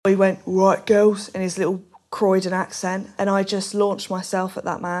He went, right, girls, in his little Croydon accent, and I just launched myself at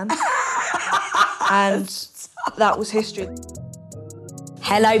that man. And that was history.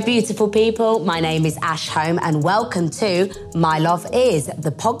 Hello, beautiful people. My name is Ash Home, and welcome to My Love Is,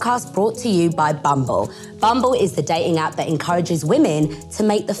 the podcast brought to you by Bumble. Bumble is the dating app that encourages women to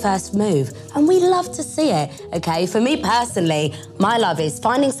make the first move, and we love to see it, okay? For me personally, my love is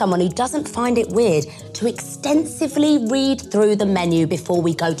finding someone who doesn't find it weird to extensively read through the menu before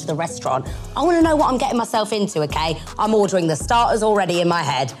we go to the restaurant. I want to know what I'm getting myself into, okay? I'm ordering the starters already in my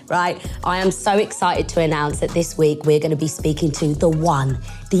head, right? I am so excited to announce that this week we're going to be speaking to the one,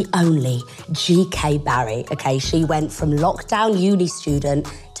 the only GK Barry, okay? She went from lockdown uni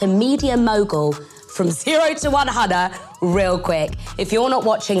student to media mogul from 0 to 100 real quick. If you're not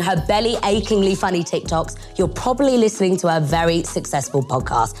watching her belly achingly funny TikToks, you're probably listening to a very successful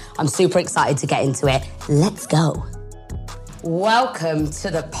podcast. I'm super excited to get into it. Let's go. Welcome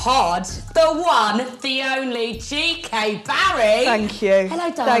to the pod, the one, the only GK Barry. Thank you. Hello,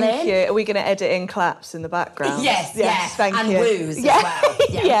 darling. Thank you. Are we going to edit in claps in the background? Yes, thank and you. woos yeah. as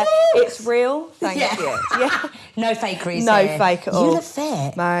well. Yeah, it's real. Thank you. Yeah. No fakeries No here. fake at all. You look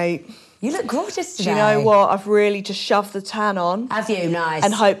fit. Mate. You look gorgeous today. Do you know what? I've really just shoved the tan on. Have you? Nice.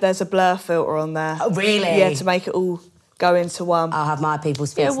 And hope there's a blur filter on there. Oh, really? Yeah, to make it all go into one. I'll have my people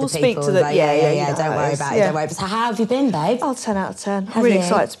speak to we'll the people. speak to the... Yeah, don't worry about it, don't worry. So how have you been, babe? Oh, 10 out of 10. Have I'm really you?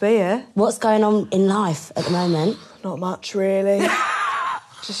 excited to be here. What's going on in life at the moment? Not much, really.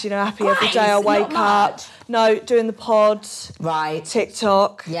 Just, happy every Grace, day I not wake up. much. No, doing the pods. Right.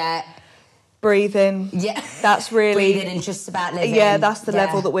 TikTok. Yeah. Breathing. Yeah. That's really... Breathing and just about living. Yeah, that's the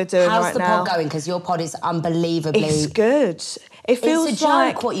level that we're doing How's right the now. pod going? Because your pod is unbelievably... It's good. It feels it's a joke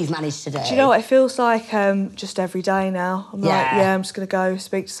like... what you've managed to do. Do you know what? It feels like just every day now. I'm like, Yeah. I'm just going to go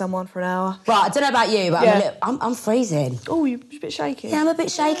speak to someone for an hour. Right, I don't know about you, but I'm freezing. Oh, you're a bit shaky. Yeah, I'm a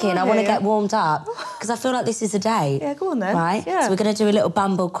bit shaky and I want to get warmed up because I feel like this is a date. Yeah, go on then. Right? Yeah. So we're going to do a little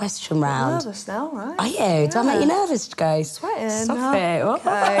Bumble question round. I'm nervous now, right? Are you? Do I make you nervous, Grace? Sweating. Stop it.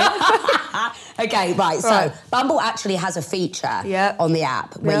 Okay. Okay, right. So Bumble actually has a feature on the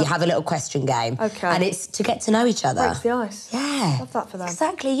app where you have a little question game. Okay. And it's to get to know each other. Breaks the ice. Yeah. Love that for them.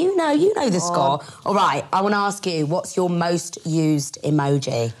 Exactly. You know the score. All right. I want to ask you, what's your most used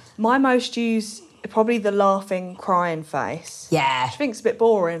emoji? My most used, probably the laughing, crying face. Yeah. Which I think it's a bit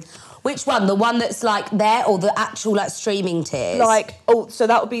boring. Which one? The one that's like there or the actual like streaming tears? So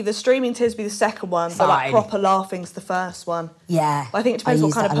that would be the streaming tears be the second one, but like proper laughing's the first one. Yeah. I think it depends what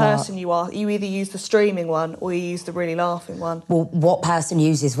use kind of that a lot. person you are. You either use the streaming one or you use the really laughing one. Well, what person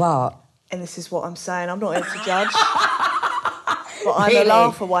uses what? And this is what I'm saying. I'm not here to judge. But I'm Really? a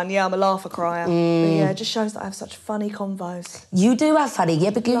laugher one. Yeah, I'm a laugher crier. But yeah, it just shows that I have such funny convos. You do have funny, yeah,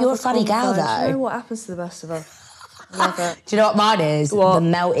 but you're a funny gal, Do you know though. what happens to the best of us? I love it. Do you know what mine is? What? The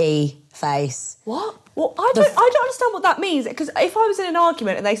melty face. What? Well, I don't understand what that means. Because if I was in an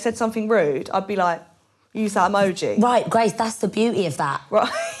argument and they said something rude, I'd be like, use that emoji. Right, Grace, that's the beauty of that. Right.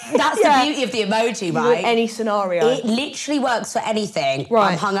 That's the beauty of the emoji, You right? want any scenario. It literally works for anything.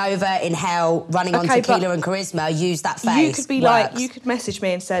 Right. I'm hungover, in hell, running on Okay, tequila but and charisma, use that face. You could be Works. you could message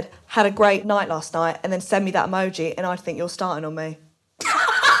me and said, had a great night last night, and then send me that emoji, and I'd think you're starting on me.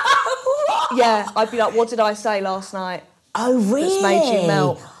 Yeah, I'd be like, what did I say last night? Oh, really? That's made you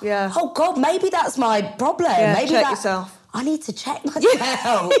melt. Yeah. Oh, God, maybe that's my problem. Yeah, maybe check yourself. I need to check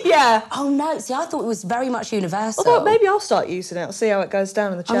myself. Yeah. Oh, no. See, I thought it was very much universal. Although maybe I'll start using it. I'll see how it goes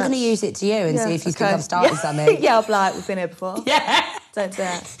down in the chat. I'm going to use it to you and see if you think I'm starting something. Yeah, I'll be like, we've been here before. Yeah. Don't do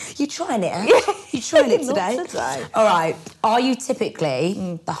that. You trying it, eh? You trying it Not today? today. All right. Are you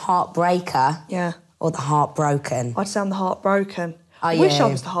typically the heartbreaker Yeah. or the heartbroken? I'd say I'm the heartbroken. Are I wish you? I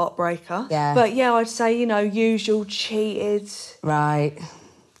was the heartbreaker. Yeah. But yeah, I'd say, usual, cheated. Right.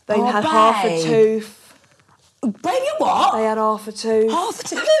 They Oh, had half a babe. tooth. Baby, what? They had half a tooth. Half a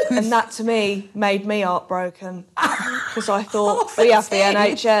tooth? And that, to me, made me heartbroken. Because I thought, Half a we have the tooth?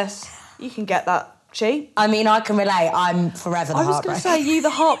 NHS. You can get that cheap. I mean, I can relate. I'm forever the I was going heartbreaker. to say, you the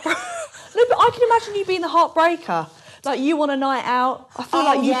heartbreaker. No, but I can imagine you being the heartbreaker. Like, you on a night out. I feel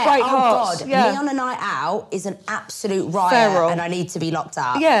like you break hearts. God. Yeah. Me on a night out is an absolute riot Feral. and I need to be locked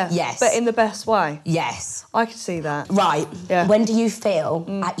up. Yeah. Yes. But in the best way. Yes. I could see that. Right. Yeah. When do you feel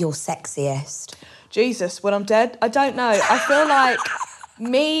at your sexiest? Jesus, when I'm dead? I don't know. I feel like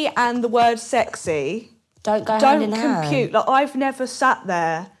me and the word sexy Don't go hand don't in hand. compute. Like, I've never sat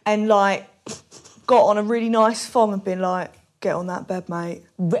there and, like, got on a really nice thong and been like, get on that bed, mate.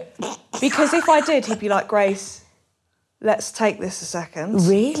 Because if I did, he'd be like, Grace, let's take this a second.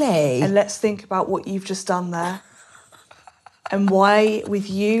 Really? And let's think about what you've just done there. And why, with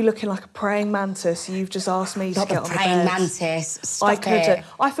you looking like a praying mantis, you've just asked me to Not get the on the praying bed. mantis. Stop I couldn't. it.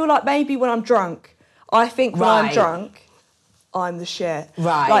 I feel like maybe when I'm drunk, I think when I'm Right. drunk, I'm the shit.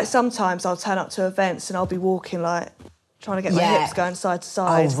 Right. Like sometimes I'll turn up to events and I'll be walking like trying to get my Yeah. hips going side to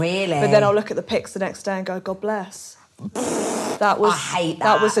side. Oh, really? But then I'll look at the pics the next day and go, God bless. That was I hate that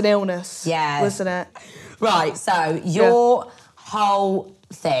that. was an illness. Yeah. Wasn't it? Right, so your whole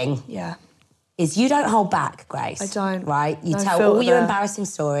thing Yeah. is you don't hold back, Grace. I don't. Right? You No tell filter all your there. embarrassing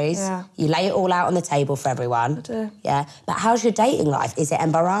stories. Yeah. You lay it all out on the table for everyone. I do. Yeah. But how's your dating life? Is it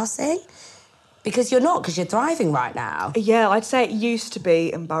embarrassing? Because you're not, because you're thriving right now. Yeah, I'd say it used to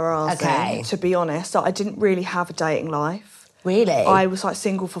be embarrassing, Okay. to be honest. Like, I didn't really have a dating life. Really? I was like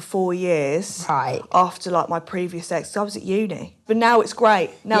single for 4 years. Right. After like my previous ex. I was at uni. But now it's great.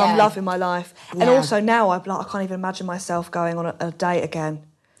 Now Yeah. I'm loving my life. And Yeah. also now I can't even imagine myself going on a date again.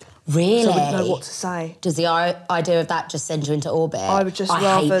 Really? So I wouldn't know what to say. Does the idea of that just send you into orbit? I would just hate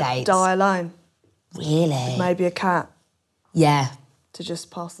rather dates. die alone. Really? Maybe a cat Yeah. to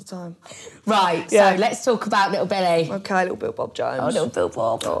just pass the time. Right, Yeah. so let's talk about little Billy. Okay, little Bill Bob Jones. Oh, little Bill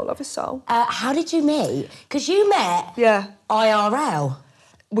Bob. Oh, I love his soul. How did you meet? Because you met Yeah. IRL.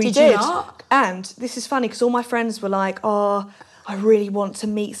 We Did did. you not? And this is funny because all my friends were like, oh, I really want to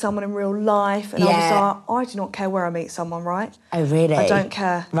meet someone in real life. And I Yeah. was like, I do not care where I meet someone, right? Oh, really? I don't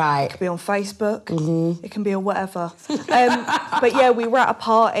care. Right. It could be on Facebook. Mm-hmm. It can be a whatever. But yeah, we were at a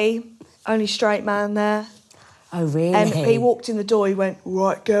party, only straight man there. Oh, really? And he walked in the door, he went,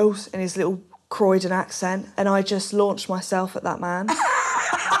 right, girls, in his little Croydon accent. And I just launched myself at that man.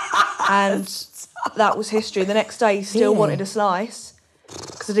 And that was history. The next day, he still Really? wanted a slice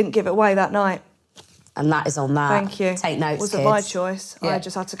because I didn't give it away that night. And that is on that. Thank you. Take notes, Wasn't kids. my choice. Yeah. I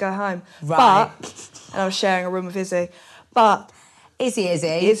just had to go home. Right. And I was sharing a room with Izzy. But Izzy.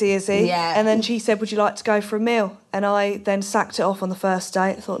 Izzy. Yeah. And then she said, would you like to go for a meal? And I then sacked it off on the first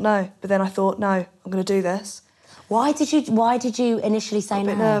date. I thought, no. But then I thought, no, I'm going to do this. Why did you initially say A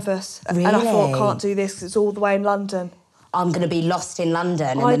bit no? nervous. Really? And I thought, can't do this 'cause it's all the way in London. I'm going to be lost in London.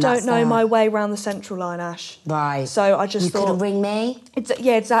 And I then don't that's know that. my way around the Central Line, Ash. Right. So I just you thought... couldn't ring me?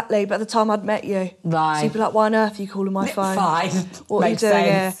 Yeah, exactly. But at the time I'd met you. Right. So you'd be like, why on earth are you calling my phone? Fine. What are you Makes doing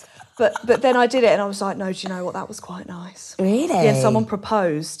sense. here? But then I did it and I was like, no, do you know what? That was quite nice. Really? Yeah, someone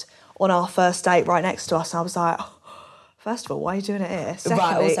proposed on our first date right next to us. And I was like, oh, first of all, why are you doing it here?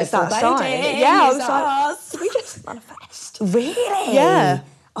 Secondly, also is that a for sign? dating, Yeah, I it's was like, us. we just manifest. Really? Yeah.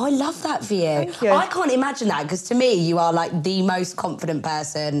 Oh, I love that for you. Thank you. I can't imagine that because to me, you are like the most confident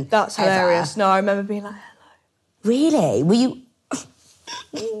person. That's ever. hilarious. No, I remember being like, Really? Were you?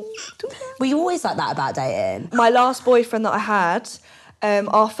 Were you always like that about dating? my last boyfriend that I had,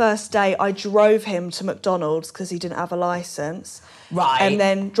 our first date, I drove him to McDonald's because he didn't have a licence. Right. And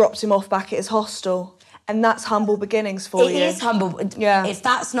then dropped him off back at his hostel. And that's humble beginnings for It you. is humble. Yeah. If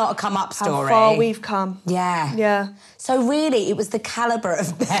that's not a come up How story. far we've come. Yeah. Yeah. So really, it was the calibre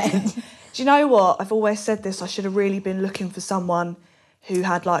of men. Do you know what? I've always said this. I should have really been looking for someone who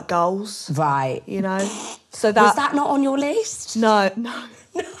had like goals. Right. You know. So Was that not on your list? No,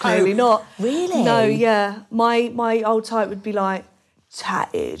 clearly not. Really? No, yeah. My old type would be like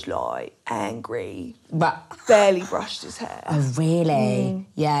tatted, like angry, But barely brushed his hair. oh, really?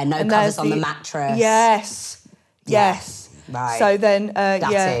 Yeah. No And covers there's on the mattress. Yes. Yes. Right. So then,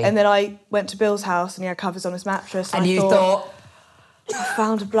 Datty. and then I went to Bill's house and he had covers on his mattress. And I you thought, I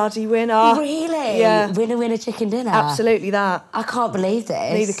found a bloody winner. really? Yeah. Winner, chicken dinner. Absolutely that. I can't believe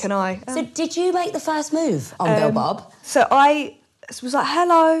this. Neither can I. So did you make the first move on Bill Bob? So I was like,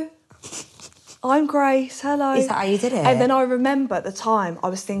 hello, I'm Grace, hello. Is that how you did it? And then I remember at the time, I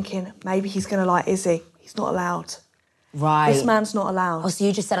was thinking, maybe he's going to like Izzy. He's not allowed. Right. This man's not allowed. Oh, so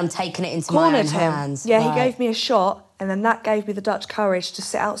you just said, I'm taking it into my own Cornered him. hands. Yeah, Right. he gave me a shot, and then that gave me the Dutch courage to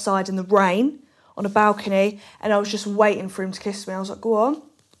sit outside in the rain on a balcony, and I was just waiting for him to kiss me. I was like, go on.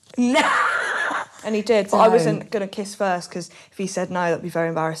 No. And he did, but I wasn't going to kiss first, because if he said no, that'd be very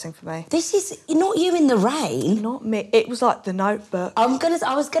embarrassing for me. This is not you in the rain. Not me. It was like The Notebook. I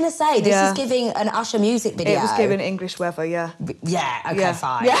was gonna say this Yeah. is giving an Usher music video. It was given English weather, yeah. Yeah. Okay. Yeah.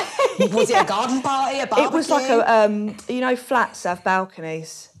 Fine. Yeah. Was it a garden party? A barbecue? It was like a, flats have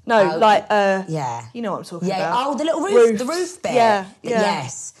balconies. No, yeah. You know what I'm talking Yeah. about. Oh, the little roof, Roofs. the roof bit. Yeah.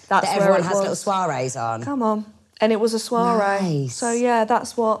 Yes. That's that where everyone it has was. little soirees on. Come on. And it was a soiree. Nice. So yeah,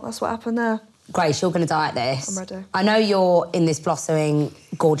 that's what happened there. Grace, you're going to die at this. I'm ready. I know you're in this blossoming,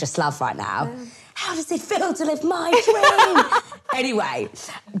 gorgeous love right now. how does it feel to live my dream? Anyway,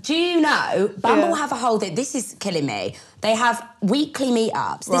 do you know, Bumble have a whole thing, this is killing me. They have weekly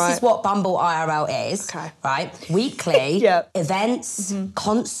meetups. This is what Bumble IRL is, right? Weekly events,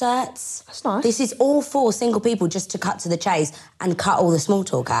 concerts. That's nice. This is all for single people just to cut to the chase and cut all the small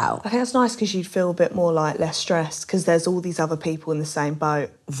talk out. I think that's nice because you'd feel a bit more like less stressed because there's all these other people in the same boat.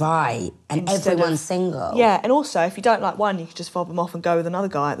 Right, and everyone's single. Yeah, and also if you don't like one, you can just fob them off and go with another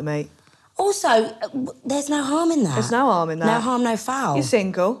guy at the meet. Also, there's no harm in that. There's no harm in that. No harm, no foul. You're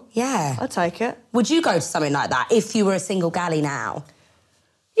single. Yeah. I'd take it. Would you go to something like that if you were a single galley now?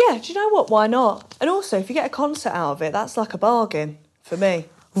 Yeah, do you know what? Why not? And also, if you get a concert out of it, that's like a bargain for me.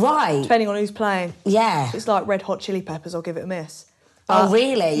 Right. Depending on who's playing. Yeah. If it's like Red Hot Chili Peppers, I'll give it a miss. Oh,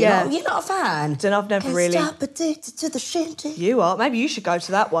 really? Yeah. You're not a fan? Then I've never really... Stop addicted to the shinty. You are. Maybe you should go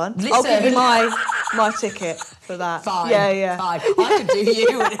to that one. Listen. I'll give you my ticket for that. Fine. Yeah. Fine. I could do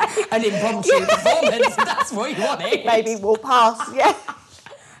you an impromptu performance if that's what you wanted. Maybe we'll pass, yeah.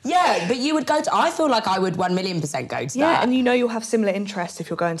 Yeah, but you would go to... I feel like I would 1,000,000% go to that. Yeah, and you know you'll have similar interests if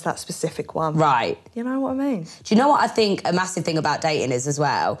you're going to that specific one. Right. You know what I mean? Do you know what I think a massive thing about dating is as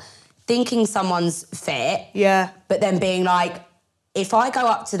well? Thinking someone's fit. Yeah. But then being like... If I go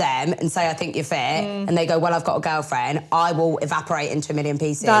up to them and say, I think you're fit, and they go, well, I've got a girlfriend, I will evaporate into a million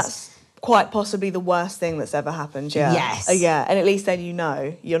pieces. That's quite possibly the worst thing that's ever happened, yeah. Yes. Yeah, and at least then you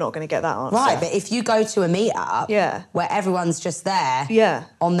know you're not going to get that answer. Right, but if you go to a meetup where everyone's just there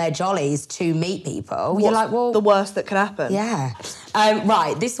on their jollies to meet people, you're like, well... The worst that could happen. Yeah.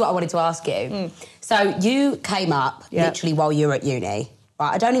 Right, this is what I wanted to ask you. So you came up literally while you were at uni.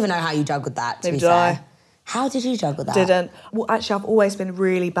 Right, I don't even know how you juggled that, to be fair. How did you juggle that? Didn't. Well, actually, I've always been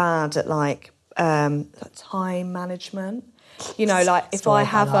really bad at, like time management. You know, like, if I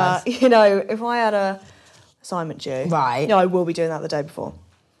have if I had a assignment due... Right. I will be doing that the day before.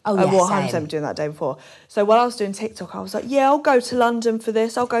 Oh, yeah, I will 100% be doing that the day before. So while I was doing TikTok, I was like, yeah, I'll go to London for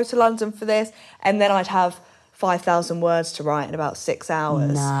this, I'll go to London for this. And then I'd have 5,000 words to write in about 6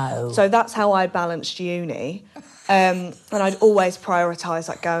 hours. No. So that's how I balanced uni. And I'd always prioritise,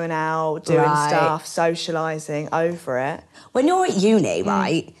 like, going out, doing stuff, socialising, over it. When you're at uni,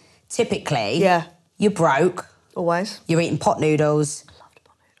 right, typically, you're broke. Always. You're eating pot noodles.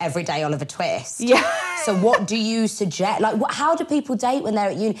 Every day Oliver Twist. Yeah. So what do you suggest? Like, how do people date when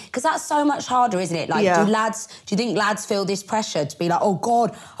they're at uni? Because that's so much harder, isn't it? Like, do you think lads feel this pressure to be like, oh,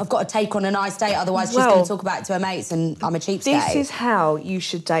 God, I've got to take on a nice date, otherwise she's going to talk about it to her mates and I'm a cheapskate? This is how you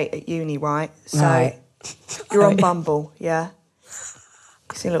should date at uni, right? So you're on Bumble, yeah?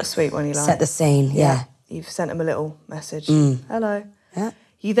 You seem a little sweet when you like. Set the scene, yeah. You've sent them a little message. Hello. Yeah.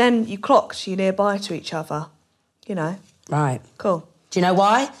 You clocked, you're nearby to each other, you know. Right. Cool. Do you know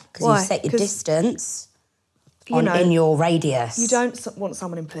why? Because you set your distance in your radius. You don't want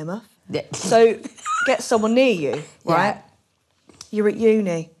someone in Plymouth. So get someone near you, right? Yeah. You're at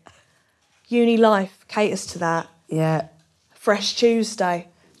uni. Uni life caters to that. Yeah. Fresh Tuesday,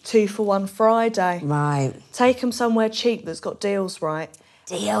 2-for-1 Friday. Right. Take them somewhere cheap that's got deals, right?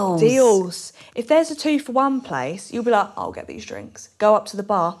 Deals. If there's a 2-for-1 place, you'll be like, I'll get these drinks. Go up to the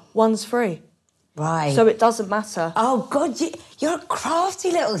bar, one's free. Right. So it doesn't matter. Oh, God, you're a crafty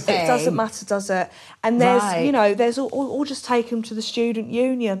little thing. It doesn't matter, does it? And there's, there's all just take them to the student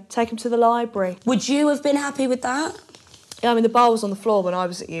union, take them to the library. Would you have been happy with that? Yeah, I mean, the bar was on the floor when I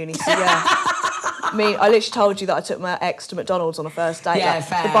was at uni, so yeah. I mean, I literally told you that I took my ex to McDonald's on a first date. Yeah,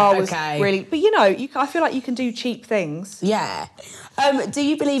 fair. The bar was really... But, I feel like you can do cheap things. Yeah. Do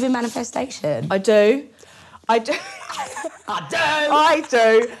you believe in manifestation? I do. I do.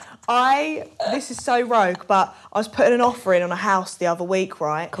 This is so rogue, but I was putting an offer in on a house the other week,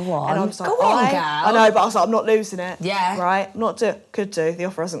 right? Go on. And I was like, Go on, gal. I know, but I was like, I'm not losing it. Yeah. Right? Could do. The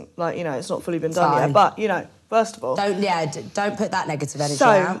offer hasn't, it's not fully been done yet. But, first of all. Don't put that negative energy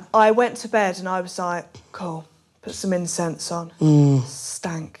out. So, I went to bed and I was like, cool, put some incense on.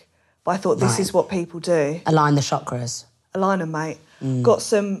 Stank. But I thought, this is what people do. Align the chakras. Align them, mate. Got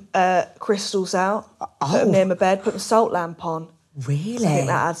some crystals out, put them near my bed, put my salt lamp on. Really? So I think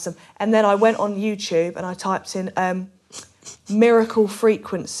that adds some. And then I went on YouTube and I typed in miracle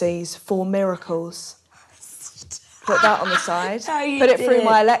frequencies for miracles. Put that on the side. Put it through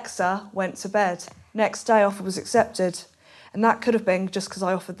my Alexa, went to bed. Next day, offer was accepted. And that could have been just because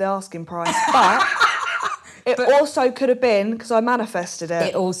I offered the asking price. But it also could have been because I manifested it.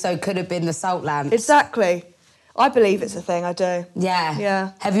 It also could have been the salt lamp. Exactly. I believe it's a thing, I do. Yeah.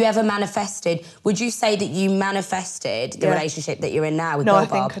 Yeah. Have you ever manifested? Would you say that you manifested the relationship that you're in now with Bill Bob?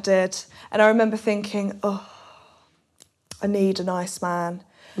 No, I think I did. And I remember thinking, I need a nice man.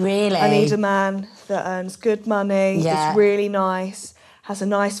 Really? I need a man that earns good money, is really nice, has a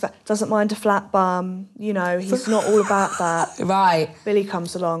nice, doesn't mind a flat bum. You know, he's not all about that. Right. Billy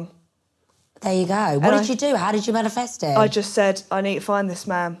comes along. There you go. What did you do? How did you manifest it? I just said, I need to find this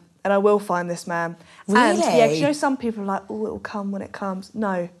man, and I will find this man. Really? And, yeah, 'cause you know some people are like, oh, it'll come when it comes.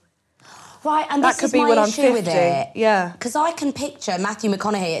 No. Right, and that this could is be my when I'm issue 50. with it. Yeah. Because I can picture Matthew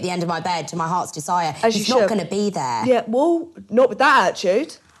McConaughey at the end of my bed to my heart's desire. As He's you not should. going to be there. Yeah, well, not with that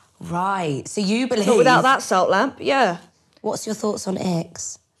attitude. Right, so you believe... Not without that salt lamp, yeah. What's your thoughts on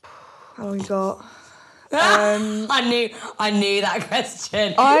icks? How long you got? I knew that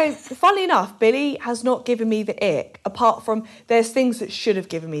question. Funnily enough, Billy has not given me the ick, apart from there's things that should have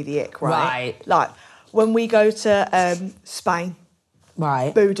given me the ick, right? Right. Like, when we go to Spain...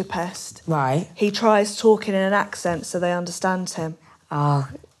 Right. Budapest. Right. He tries talking in an accent so they understand him. Oh.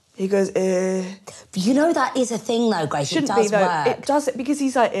 He goes, You know that is a thing though, Grace. Shouldn't it does be though. work. It does it because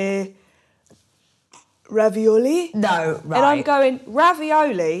he's like, ravioli? No, right. And I'm going,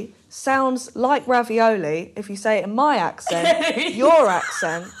 ravioli sounds like ravioli if you say it in my accent, your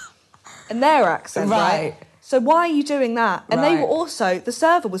accent, and their accent, right? So why are you doing that? And they were also, the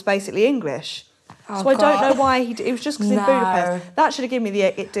server was basically English. So I don't know why it was just because in Budapest. That should have given me the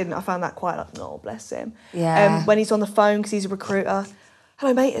ick. It didn't. I found that quite like, oh, bless him. Yeah. When he's on the phone because he's a recruiter.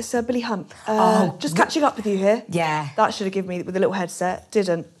 Hello, mate. It's Billy Hunt. Just catching up with you here. Yeah. That should have given me with a little headset.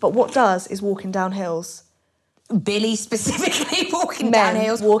 Didn't. But what does is walking down hills. Billy specifically walking down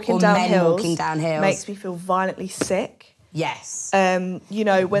hills. Walking down hills. Walking down hills Makes me feel violently sick. Yes. You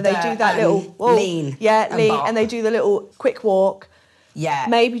know when they do that little lean. Yeah, lean, and they do the little quick walk. Yeah.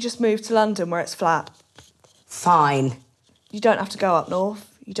 Maybe just move to London where it's flat. Fine. You don't have to go up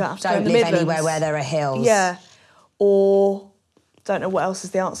north. You don't have to go in the live Midlands. anywhere where there are hills. Yeah. Or, don't know what else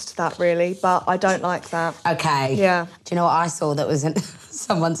is the answer to that, really, but I don't like that. Okay. Yeah. Do you know what I saw that was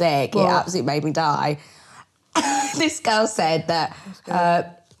someone's ick? What? It absolutely made me die. This girl said that...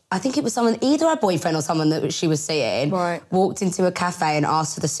 I think it was someone, either her boyfriend or someone that she was seeing, walked into a cafe and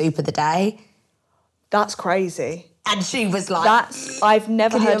asked for the soup of the day. That's crazy. And she was like... I've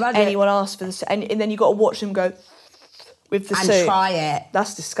never heard anyone ask for this. And then you've got to watch them go with the soup. And try it.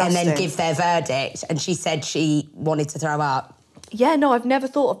 That's disgusting. And then give their verdict. And she said she wanted to throw up. Yeah, no, I've never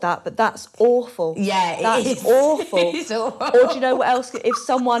thought of that, but that's awful. Yeah, that's is. Awful. It's awful. Or do you know what else? If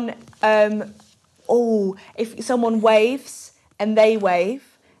someone, if someone waves and they wave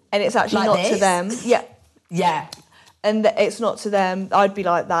and it's actually like not this? to them. Yeah. Yeah. And it's not to them, I'd be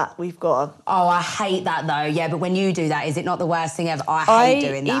like that, we've got to... Oh, I hate that though, yeah, but when you do that, is it not the worst thing ever? I hate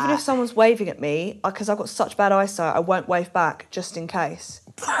doing that. Even if someone's waving at me, because I've got such bad eyesight, I won't wave back just in case.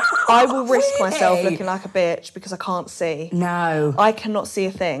 I will risk myself looking like a bitch because I can't see. No. I cannot see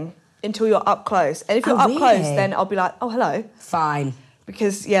a thing until you're up close. And if you're up close, then I'll be like, oh, hello. Fine.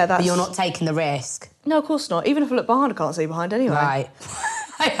 Because, yeah, that's... But you're not taking the risk. No, of course not. Even if I look behind, I can't see behind anyway. Right.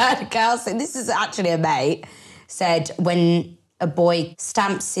 I heard a girl say, this is actually a mate, said when a boy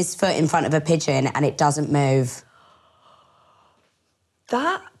stamps his foot in front of a pigeon and it doesn't move.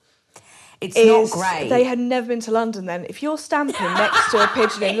 It's not great. They had never been to London then. If you're stamping next to a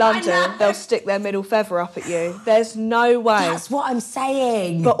pigeon in London, they'll stick their middle feather up at you. There's no way. That's what I'm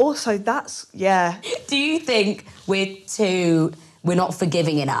saying. But also yeah. Do you think we're not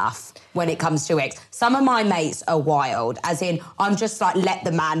forgiving enough when it comes to icks? Some of my mates are wild, as in, I'm just like, let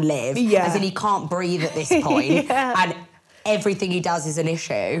the man live. Yeah. As in, he can't breathe at this point. And everything he does is an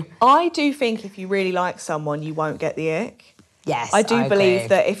issue. I do think if you really like someone, you won't get the ick. Yes, I do believe agree.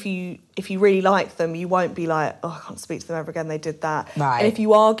 that if you really like them, you won't be like, oh, I can't speak to them ever again, they did that. Right. And if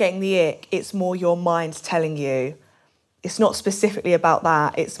you are getting the ick, it's more your mind telling you. It's not specifically about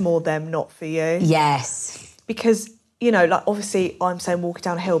that, it's more them not for you. Yes. Because, you know, like, obviously I'm saying walking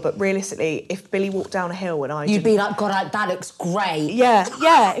down a hill, but realistically, if Billy walked down a hill and You'd be like, God, that looks great.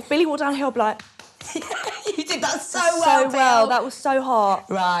 Yeah. If Billy walked down a hill, I'd be like... You did that so well, Bill. That was so hot.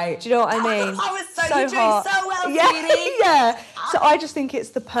 Right. Do you know what I mean? I was so you hot. so well, sweetie. Yeah. So I just think it's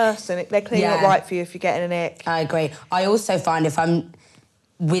the person. They're clearly not right for you if you're getting an ick. I agree. I also find if I'm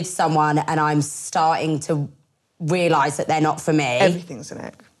with someone and I'm starting to realise that they're not for me... Everything's an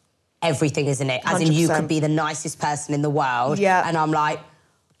ick. Everything is an ick. As 100%. in, you could be the nicest person in the world. Yeah. And I'm like...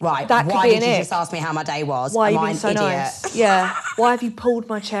 Right, that why did you just ask me how my day was? Why are you Am I being an so idiot? nice? Yeah. Why have you pulled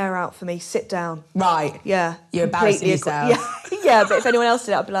my chair out for me? Sit down. Right. Yeah. You're embarrassing yourself. Yeah, but if anyone else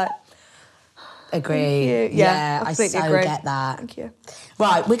did it, I'd be like... Agree. Yeah, I so agree. get that. Thank you.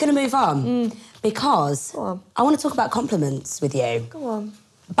 Right, we're going to move on because Go on. I want to talk about compliments with you. Go on.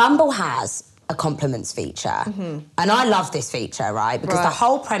 Bumble has a compliments feature. And I love this feature, right? Because the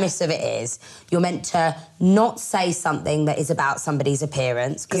whole premise of it is you're meant to not say something that is about somebody's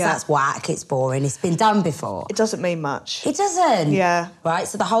appearance, because that's whack, it's boring, it's been done before. It doesn't mean much. It doesn't. Yeah. Right?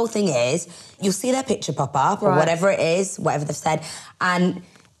 So the whole thing is you'll see their picture pop up or whatever it is, whatever they've said. And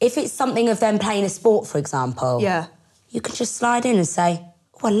if it's something of them playing a sport, for example, you can just slide in and say,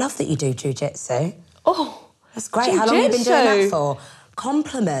 oh, I love that you do jiu-jitsu. Oh, that's great. How long have you been doing that for?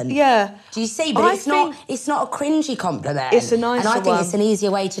 Compliment. Yeah. Do you see? But it's not a cringy compliment. It's a nicer one. And I think it's an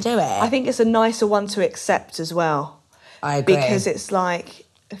easier way to do it. I think it's a nicer one to accept as well. I agree. Because it's like,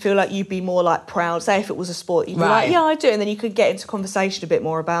 I feel like you'd be more like proud. Say if it was a sport, you'd be like, yeah, I do. And then you could get into conversation a bit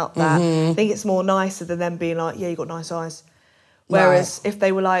more about that. I think it's more nicer than them being like, yeah, you got nice eyes. Whereas if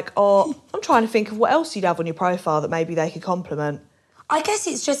they were like, oh, I'm trying to think of what else you'd have on your profile that maybe they could compliment. I guess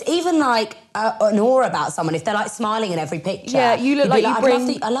it's just even like an aura about someone. If they're like smiling in every picture. Yeah, you look like you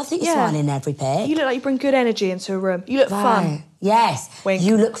bring... I love that you're smiling in every pic. You look like you bring good energy into a room. You look fun. Yes. Wink.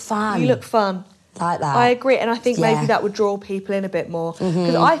 You look fun. You look fun. Like that. I agree, and I think maybe that would draw people in a bit more.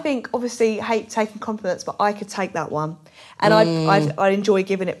 Because I think, obviously, hate taking compliments, but I could take that one. And I'd enjoy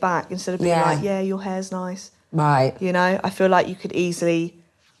giving it back instead of being like, yeah, your hair's nice. Right. You know, I feel like you could easily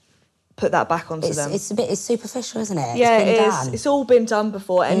put that back onto them. It's superficial, isn't it? Yeah, it's been done. It's all been done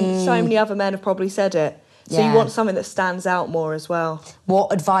before, and so many other men have probably said it. So you want something that stands out more as well.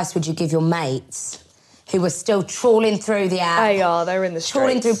 What advice would you give your mates who are still trawling through the app? They're in the streets.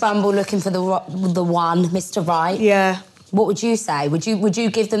 Trawling through Bumble looking for the one, Mr. Right? Yeah. What would you say? Would you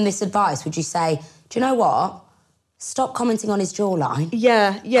give them this advice? Would you say, do you know what? Stop commenting on his jawline.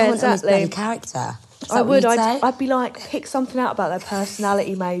 Yeah, Comment on his bloody character. I would. I'd be like, pick something out about their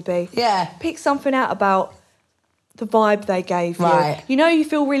personality, maybe. Yeah. Pick something out about the vibe they gave you. Right. You know, you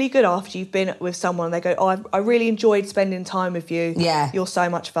feel really good after you've been with someone and they go, oh, I really enjoyed spending time with you. Yeah. You're so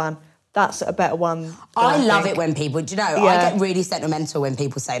much fun. That's a better one. I love it when people, do you know, I get really sentimental when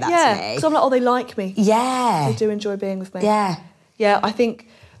people say that to me. Because I'm like, oh, they like me. Yeah. They do enjoy being with me. Yeah. Yeah, I think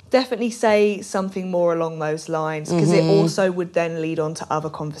definitely say something more along those lines, because it also would then lead on to other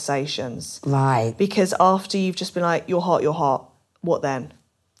conversations. Right. Because after you've just been like, you're hot, what then?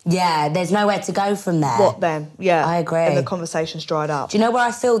 Yeah, there's nowhere to go from there. What then? Yeah. I agree. And the conversation's dried up. Do you know where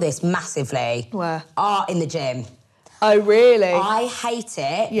I feel this massively? Where? In the gym. Oh, really? I hate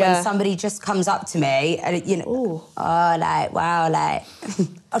it when somebody just comes up to me and, you know, I'll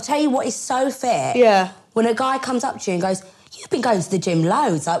tell you what is so fit. Yeah. When a guy comes up to you and goes, you've been going to the gym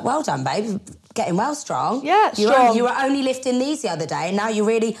loads. Like, well done, babe. Getting well strong. Yeah, strong. You were only lifting these the other day, and now you're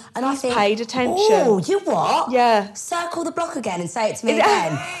really... And I think... paid attention. Oh, you what? Yeah. Circle the block again and say it to me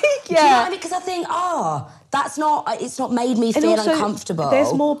again. Do you know what I mean? Because I think, that's not... It's not made me feel uncomfortable.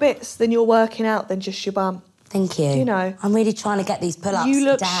 There's more bits than you're working out than just your bum. Thank you. You know. I'm really trying to get these pull-ups down. You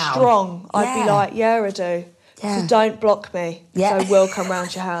look strong. I'd be like, yeah, I do. Yeah. So don't block me. Yeah. So we'll come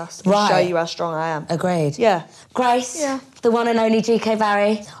round your house and show you how strong I am. Agreed. Yeah. Grace, the one and only GK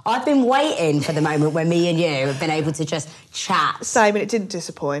Barry. I've been waiting for the moment when me and you have been able to just chat. Same, and it didn't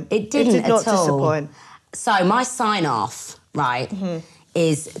disappoint. It did not disappoint. So my sign-off,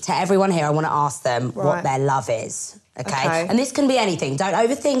 is to everyone here, I want to ask them what their love is. Okay? And this can be anything. Don't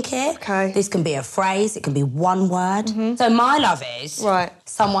overthink it. Okay. This can be a phrase. It can be one word. So my love is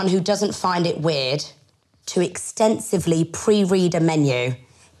someone who doesn't find it weird to extensively pre-read a menu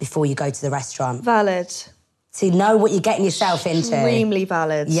before you go to the restaurant. Valid. To know what you're getting yourself into. Extremely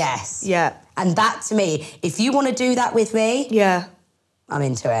valid. Yes. Yeah. And that, to me, if you want to do that with me... Yeah. I'm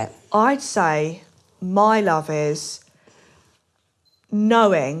into it. I'd say my love is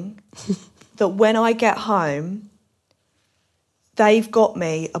knowing that when I get home, they've got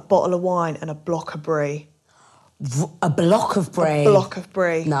me a bottle of wine and a block of brie. A block of brie? A block of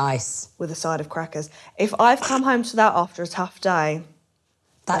brie. Nice. With a side of crackers. If I've come home to that after a tough day...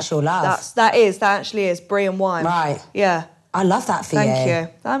 That's your love. That actually is brie and wine. Right. Yeah. I love that for you. Thank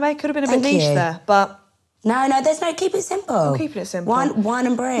you. That could have been a bit niche there, but... No, there's no... Keep it simple. I'm keeping it simple. Wine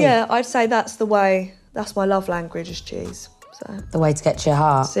and brie. Yeah, I'd say that's the way... That's my love language is cheese. So. The way to get to your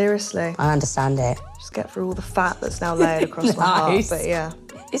heart. Seriously. I understand it. Just get through all the fat that's now laid across my heart, but yeah.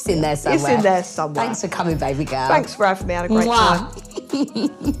 It's in there somewhere. It's in there somewhere. Thanks for coming, baby girl. Thanks for having me. I had a great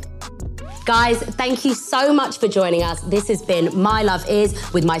time. Guys, thank you so much for joining us. This has been My Love Is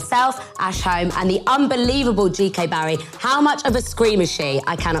with myself, Ash Home, and the unbelievable GK Barry. How much of a scream is she?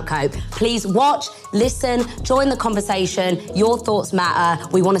 I cannot cope. Please watch, listen, join the conversation. Your thoughts matter.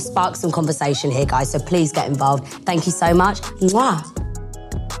 We want to spark some conversation here, guys, so please get involved. Thank you so much. Mwah.